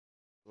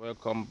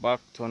Welcome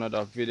back to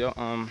another video.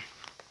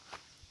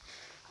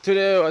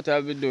 Today what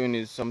I'll be doing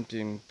is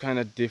something kind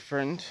of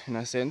different in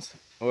a sense.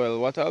 Well,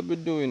 what I'll be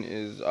doing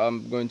is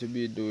I'm going to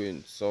be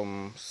doing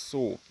some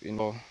soap,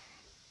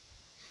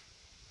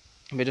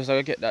 but just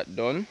to get that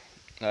done.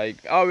 Like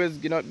always,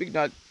 big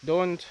that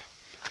don't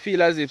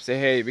feel as if say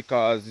hey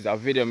because it's a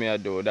video me I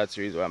do, that's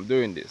the reason why I'm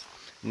doing this.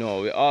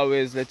 No, we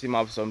always let him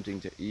have something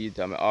to eat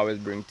and we always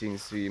bring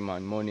things to him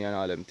and money and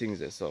all them things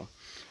there. So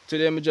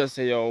today me just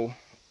say yo,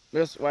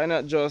 just why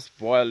not just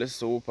boil the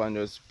soup and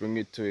just bring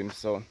it to him.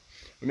 So what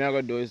I'm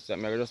gonna do is that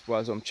I'm gonna just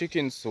boil some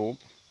chicken soup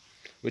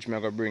which I'm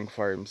gonna bring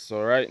for him.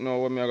 So right now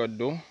what I'm gonna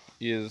do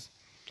is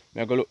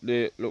I'm gonna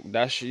look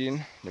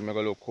Dasheen, then I'm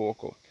gonna look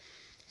Coco.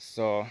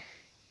 So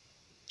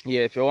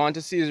yeah, if you want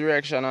to see his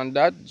reaction on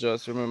that,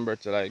 just remember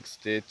to like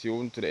stay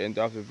tuned to the end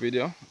of the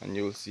video and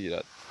you'll see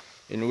that,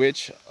 in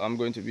which I'm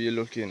going to be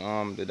looking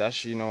the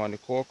Dashino and the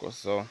Coco.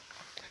 So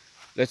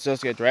let's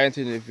just get right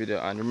into the video,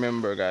 and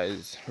remember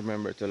guys,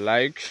 remember to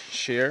like,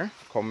 share,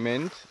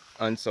 comment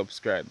and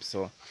subscribe.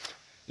 So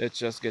let's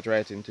just get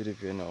right into the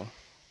video now.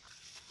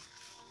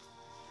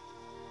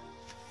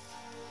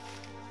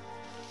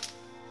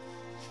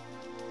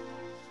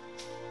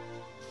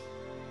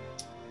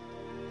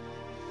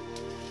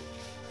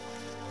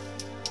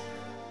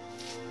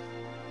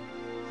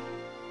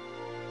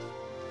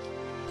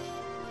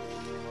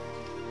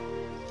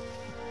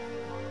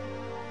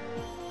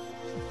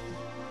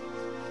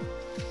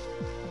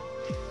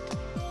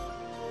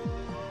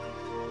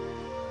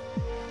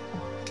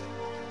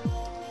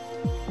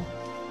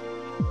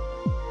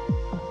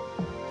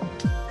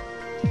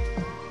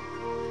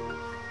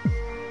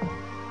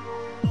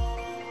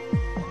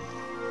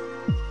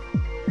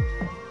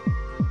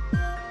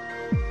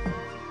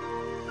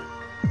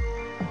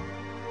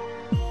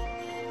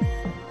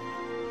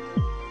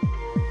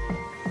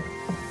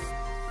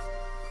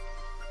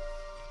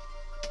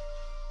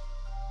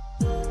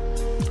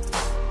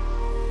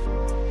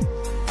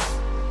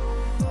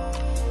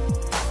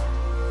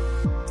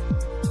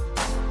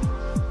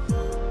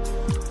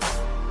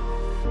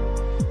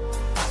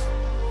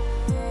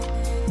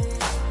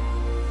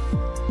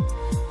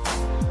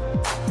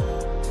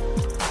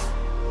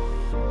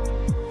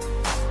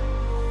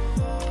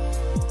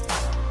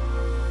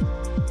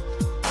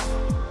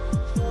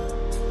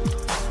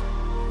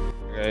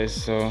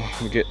 Guys, so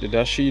we get the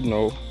dashi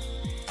now.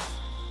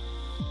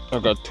 I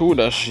got two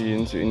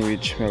dashins in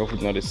which I'm gonna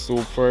put in the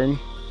soup for him.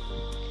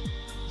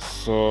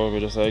 So we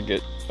just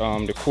get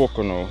the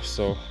cocoa now.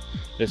 So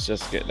let's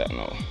just get that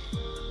now.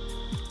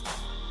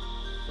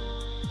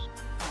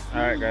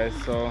 Alright guys,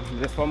 so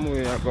before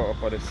we go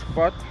up at the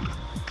spot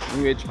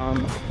in which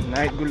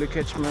night gully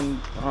catchment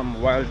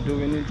while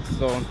doing it.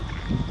 So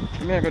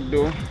what I'm gonna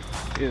do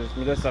is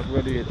I just have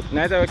to do it.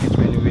 Night I will catch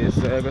me anyway,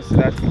 so I go see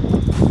that.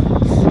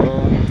 So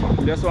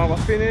just want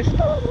to finish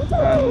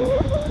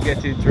and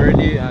get it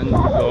ready and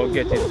go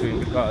get it to him,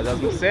 because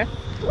as I say,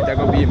 it's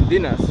gonna be him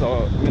dinner.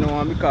 So you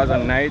know, because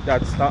at night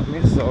that stopped me,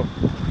 so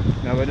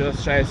now we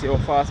just try to see how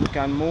fast we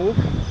can move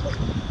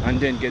and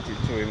then get it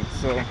to him.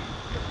 So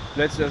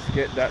let's just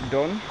get that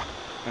done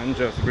and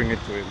just bring it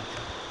to him.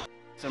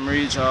 So I'm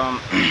reach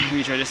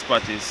where the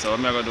spot is. So what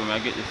I'm gonna do, I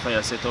get the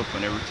fire set up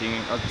and everything.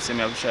 As I say,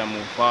 I try to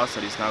move fast, so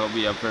this is not gonna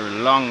be a very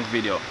long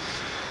video.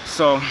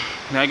 So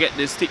I get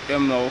the stick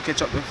them now,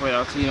 catch up the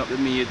fire, clean up the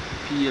meat,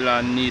 peel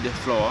and knead the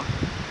flour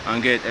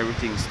and get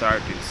everything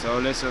started. So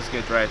let's just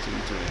get right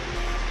into it.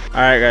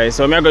 Alright guys,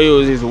 so I'm gonna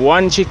use this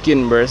one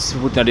chicken breast to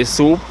put in the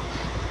soup.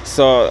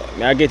 So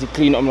I get it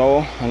clean up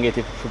now and get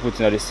it put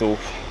in the soup.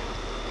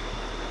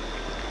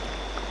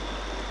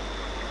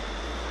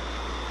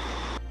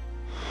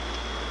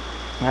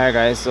 Alright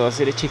guys, so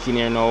see the chicken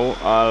here now,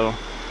 I'll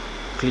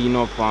clean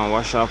up and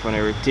wash up and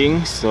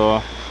everything.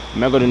 So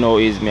what I'm gonna know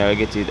is I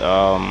get it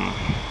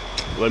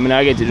well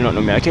I get it, do not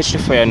know, I catch the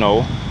fire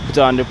now, put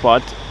it on the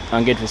pot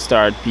and get to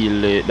start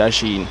peel the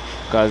dasheen,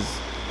 because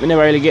we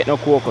never really get no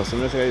cocoa, so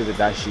I'm just gonna use the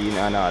dasheen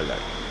and all that.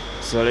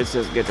 So let's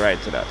just get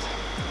right to that.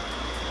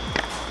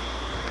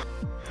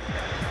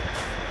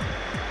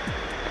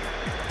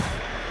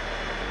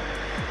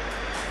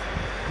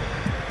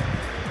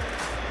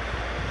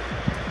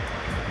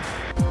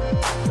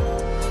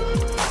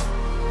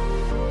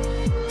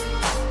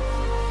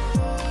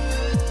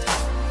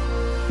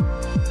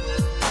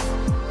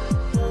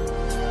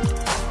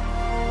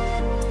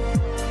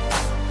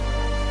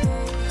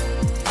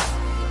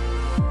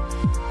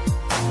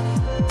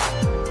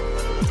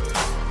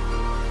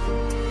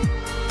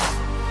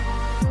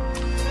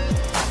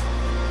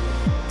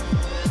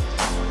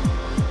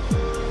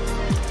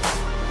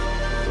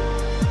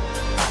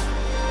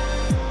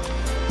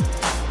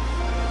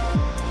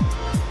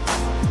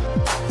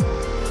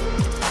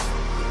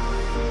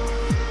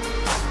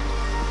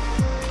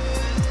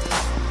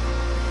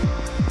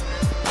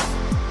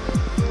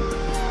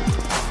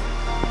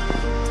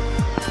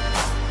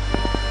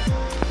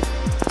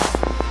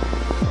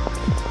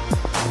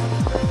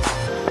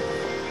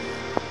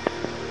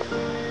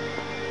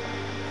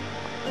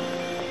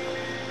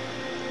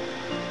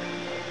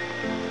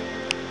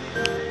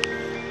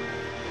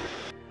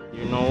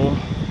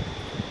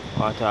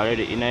 water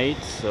already in it,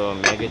 so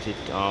I get it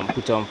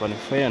put on the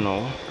fire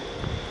now.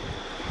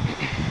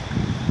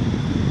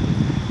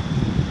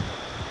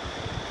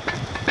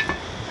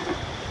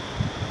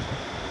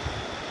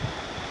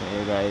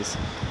 Okay guys,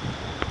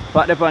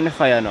 put it on the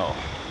fire now.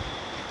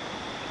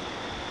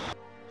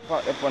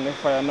 Put it on the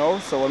fire now.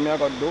 So what I'm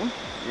gonna do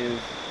is,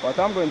 what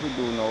I'm going to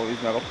do now is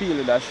I'm gonna peel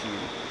the dasheen.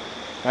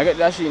 I get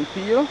the dasheen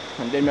peel,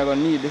 and then I'm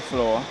gonna knead the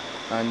flour.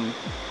 And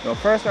now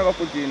first I'm gonna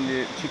put in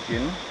the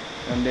chicken,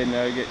 and then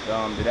I get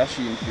the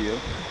dasheen peel.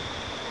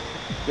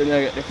 Then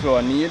I get the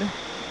flour knead,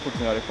 put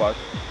it in the pot,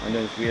 and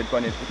then wait for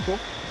it to cook,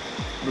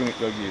 bring it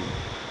to the grill.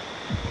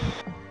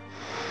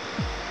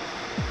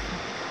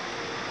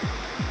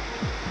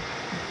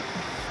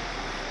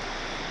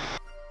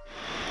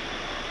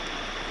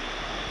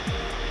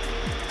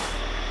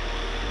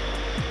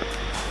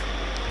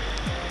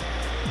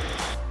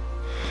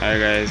 Alright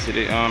guys, see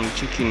the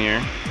chicken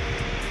here.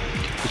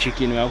 The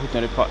chicken we have put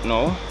in the pot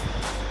now.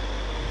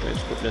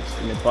 Let's put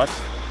that in the pot.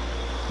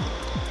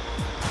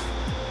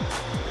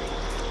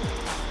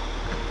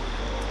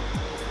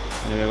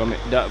 And we're gonna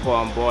make that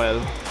go and boil.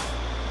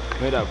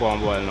 Make that go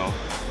and boil now.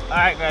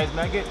 Alright guys,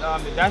 I get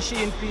the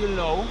dasheen peel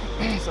now.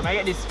 So I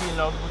get this peel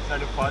now to put in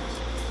the pot.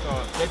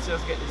 So let's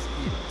just get this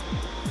peel.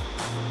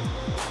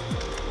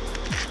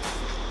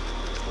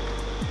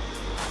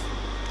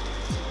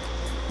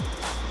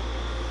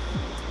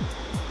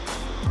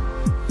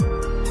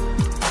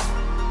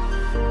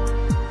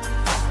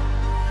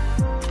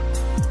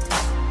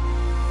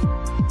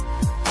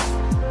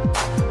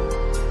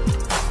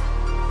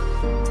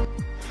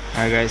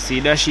 Alright guys, see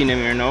dasheen them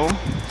here now.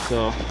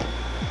 So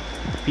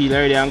peel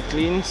already and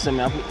clean, so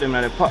I put them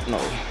in the pot now.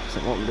 So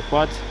I open the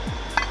pot,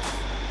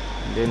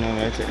 and then I'm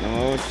going to take them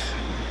out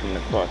in the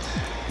pot.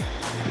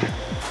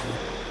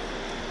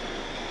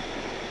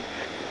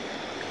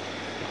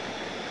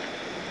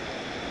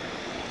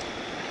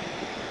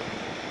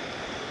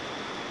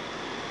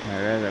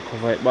 Alright guys, I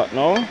cover it back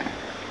now.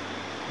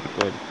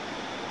 Good.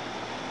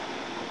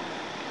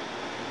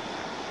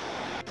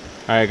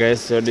 Alright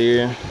guys, so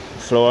the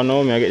flour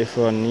now, I get the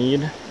flour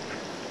knead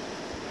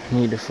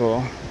the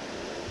flour.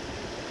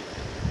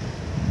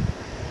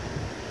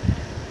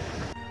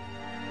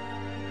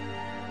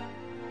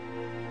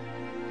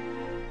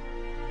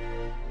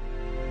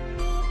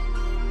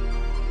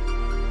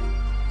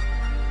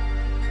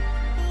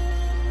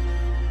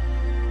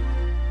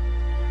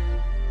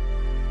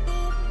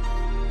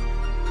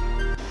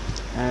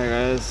 Alright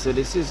guys, so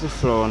this is the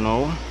flour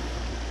now.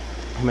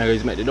 I'm going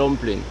to make the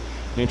dumpling.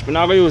 Which I'm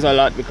not going to use a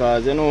lot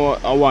because you know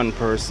one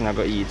person I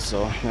go eat,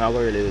 so I'm not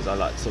going to really use a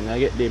lot. So I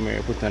get them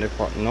here, put in the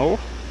pot now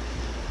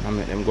and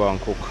make them go and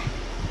cook.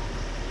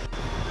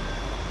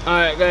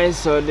 Alright guys,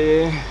 so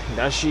the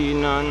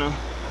dasheen and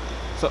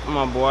something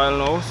I boil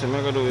now. So what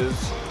I'm going to do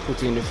is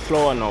put in the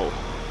flour now.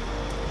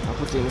 I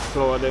put in the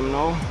flour them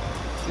now.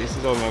 So this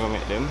is how I'm going to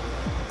make them.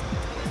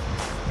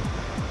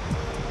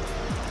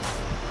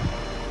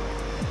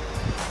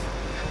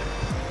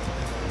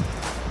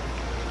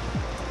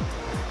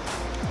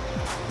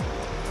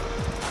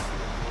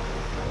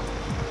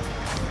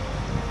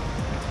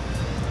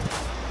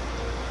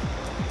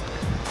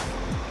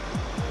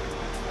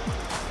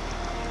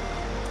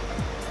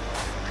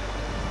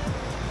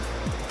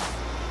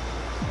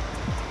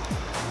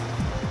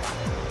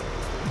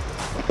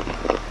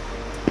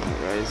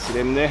 See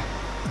them there?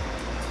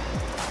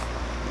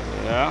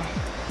 Yeah.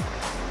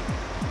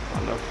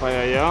 On the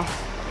fire, yeah.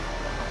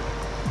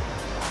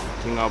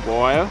 Thing a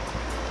boil.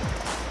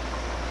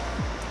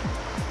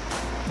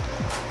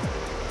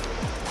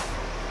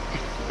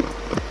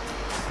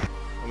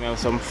 We have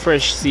some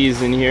fresh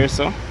seasoning here,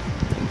 so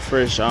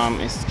fresh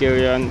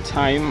Iscarian,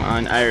 thyme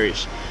and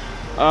Irish.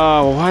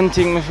 One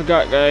thing I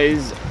forgot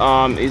guys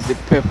is the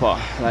pepper.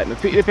 Like I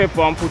pick the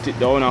pepper and put it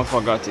down and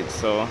forgot it,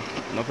 so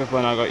no pepper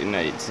I got in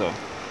it, so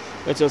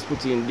let's just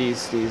put in these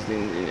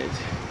seasonings in it.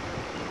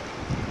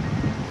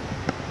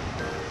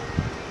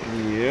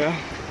 Yeah.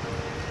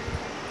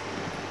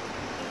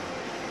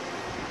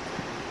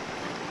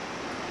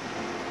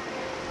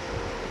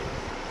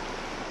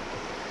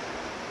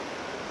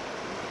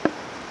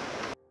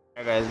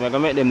 Alright guys, I'm gonna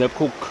make them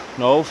cook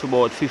now for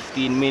about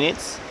 15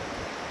 minutes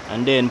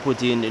and then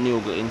put in the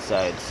noodle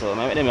inside. So I'm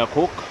gonna make them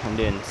cook and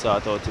then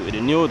start out with the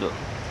noodle.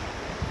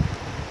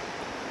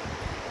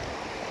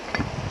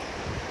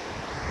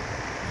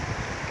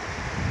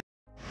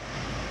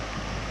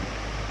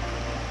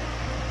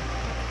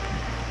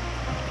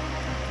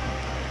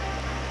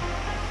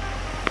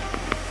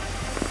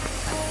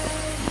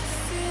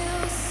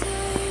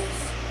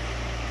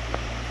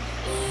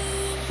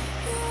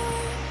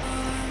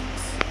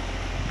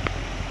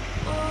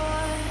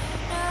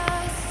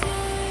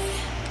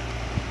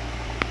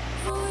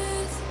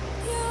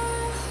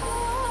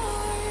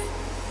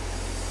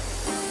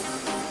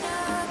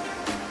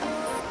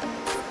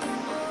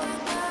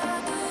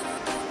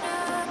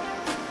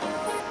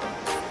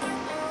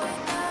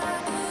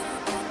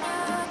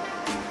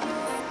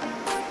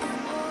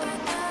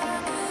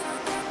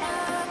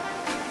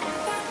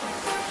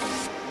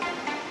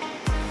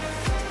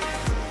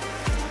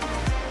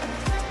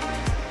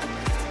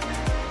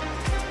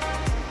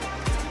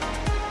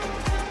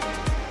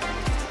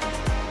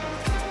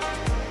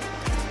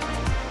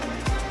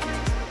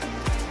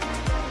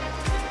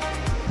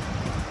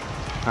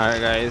 Alright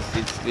guys,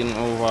 it's been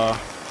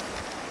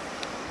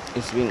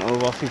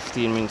over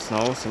 15 minutes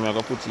now, so I'm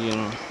gonna put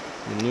in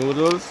the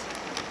noodles,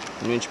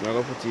 in which I'm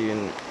gonna put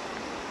in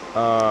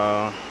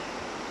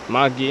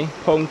Maggi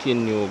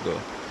pumpkin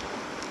noodle.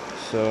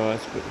 So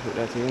let's put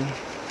that in.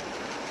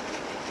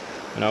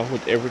 And I'll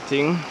put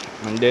everything,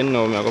 and then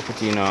now I'm gonna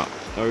put in a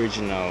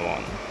original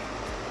one.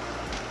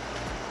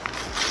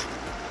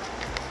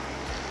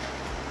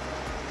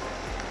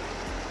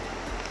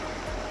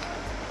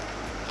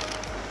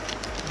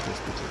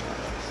 Just put it in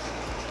there.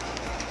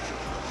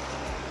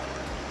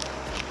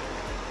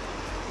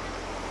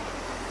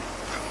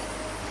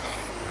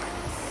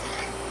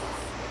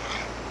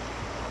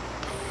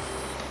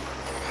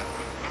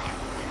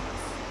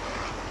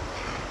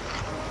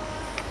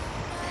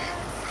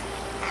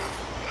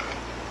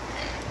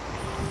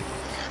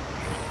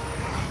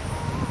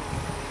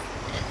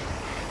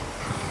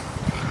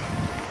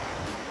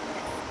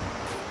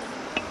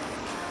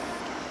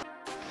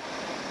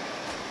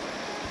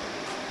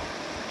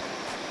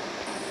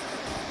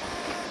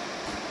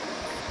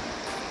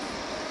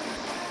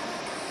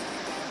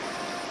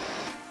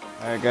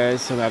 Alright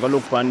guys, so I'm gonna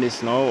look on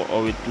this now,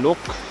 how it look.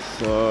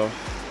 So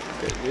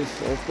get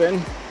this open.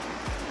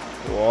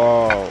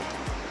 Wow.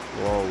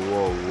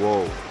 Whoa.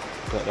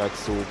 Look at that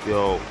soup,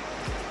 yo.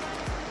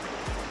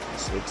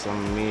 This looks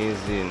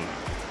amazing.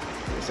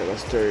 Let's have to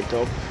stir it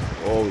up.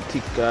 Oh,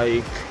 thick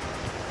garlic.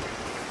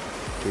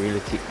 Really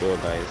thick though,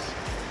 guys.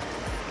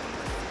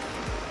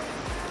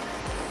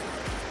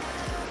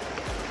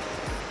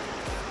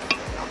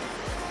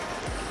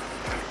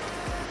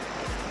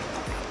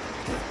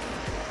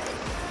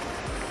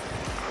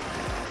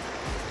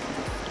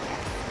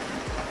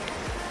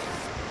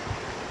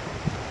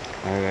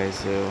 Alright guys,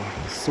 so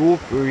soup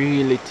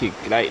really thick.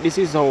 Like, this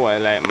is how I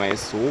like my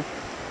soup.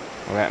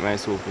 I like my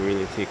soup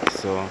really thick.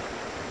 So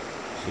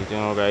you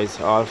know guys,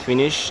 all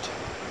finished.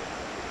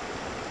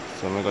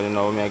 So I'm gonna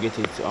now get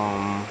it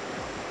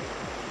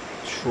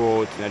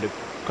throw it in the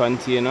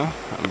container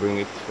and bring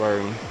it for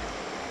him.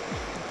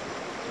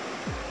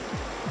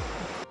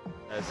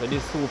 So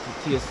this soup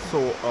tastes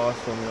so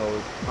awesome now.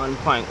 It's on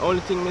point.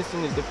 Only thing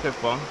missing is the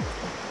pepper,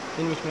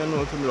 in which I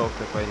know to love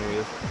pepper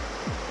anyways.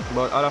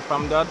 But other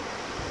from that,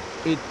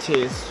 it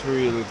tastes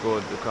really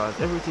good because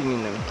everything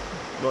in them.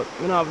 But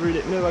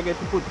never get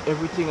to put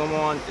everything I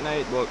want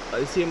tonight, but at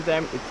the same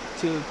time it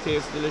still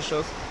tastes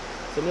delicious.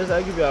 So let's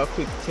give you a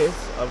quick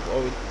taste of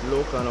how it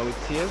looks and how it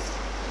tastes.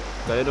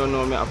 Because I don't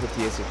know, I have to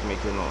taste it to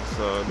make you know.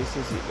 So this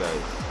is it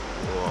guys.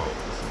 Wow,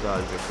 this is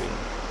all dripping.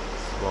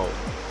 Wow.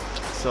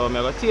 So I'm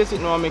gonna taste it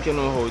now and make you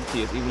know how it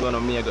tastes, even though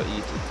I'm gonna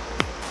eat it.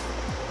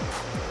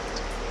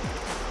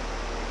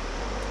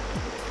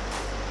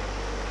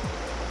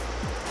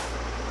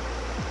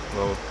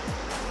 Wow.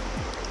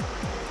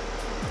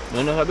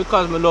 I know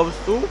because I love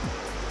soup,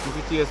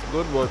 it tastes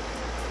good, but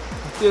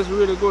it tastes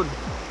really good.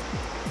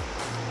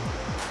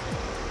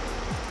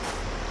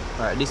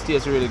 Alright, this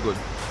tastes really good.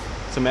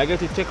 So I get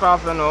to take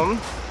off and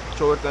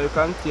throw it in the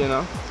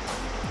container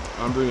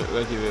and bring it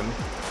right to him.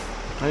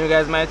 And you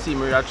guys might see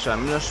my reaction.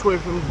 I'm not sure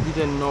if him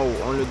didn't know,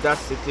 only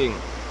that's the thing.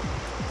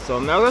 So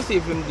I'm gonna see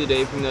if him did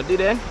it. If him not did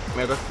it, I'm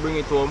gonna bring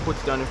it home, put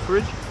it on the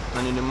fridge,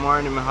 and in the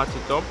morning I hot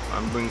it up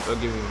and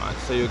give him a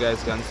so you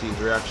guys can see his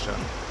reaction.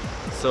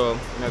 So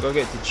I'm gonna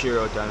get the cheer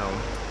out now.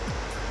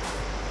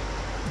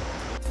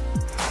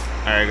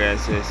 Alright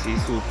guys, so you see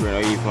soup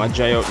right now. If I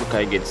dry out, look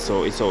I get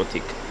so it's so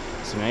thick.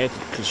 So I'm gonna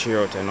get the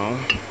cheer out now.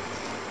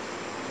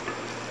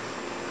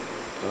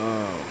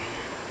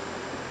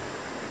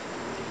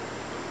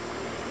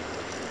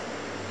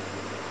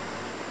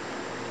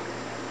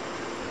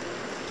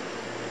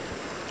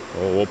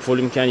 Oh,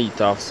 hopefully I can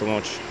eat off so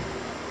much.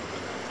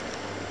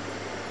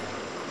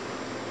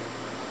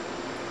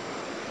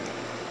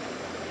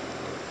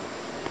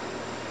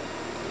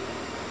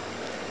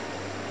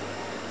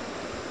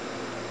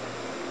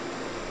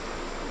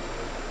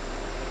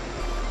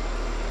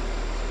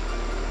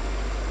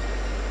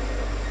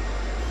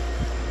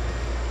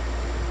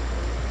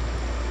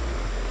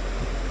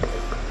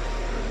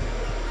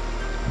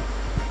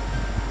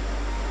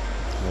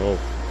 Oh,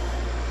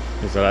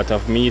 there's a lot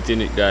of meat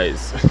in it,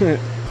 guys.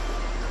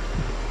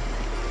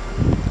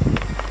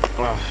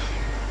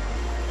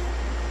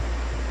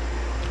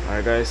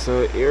 Alright guys,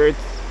 so here it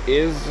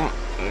is.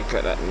 Look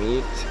at that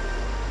meat.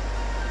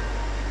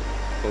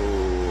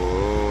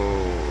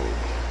 Oh.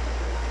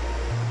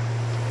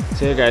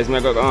 So guys,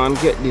 I'm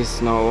gonna get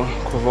this now,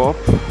 cover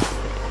up.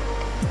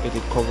 Get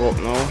it cover up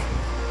now.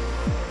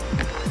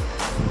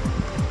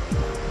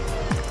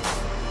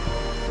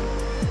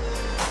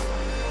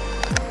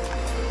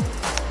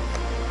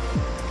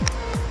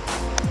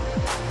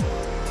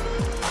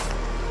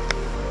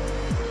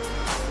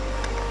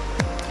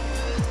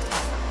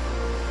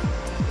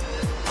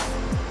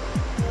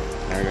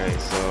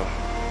 Alright, so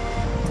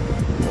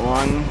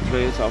 1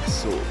 plate of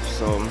soup.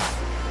 So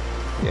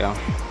yeah.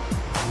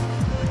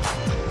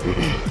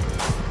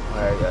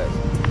 Alright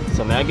guys,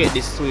 so may I get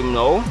this to him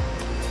now?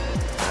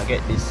 I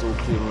get this soup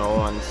to him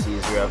now and see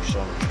his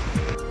reaction.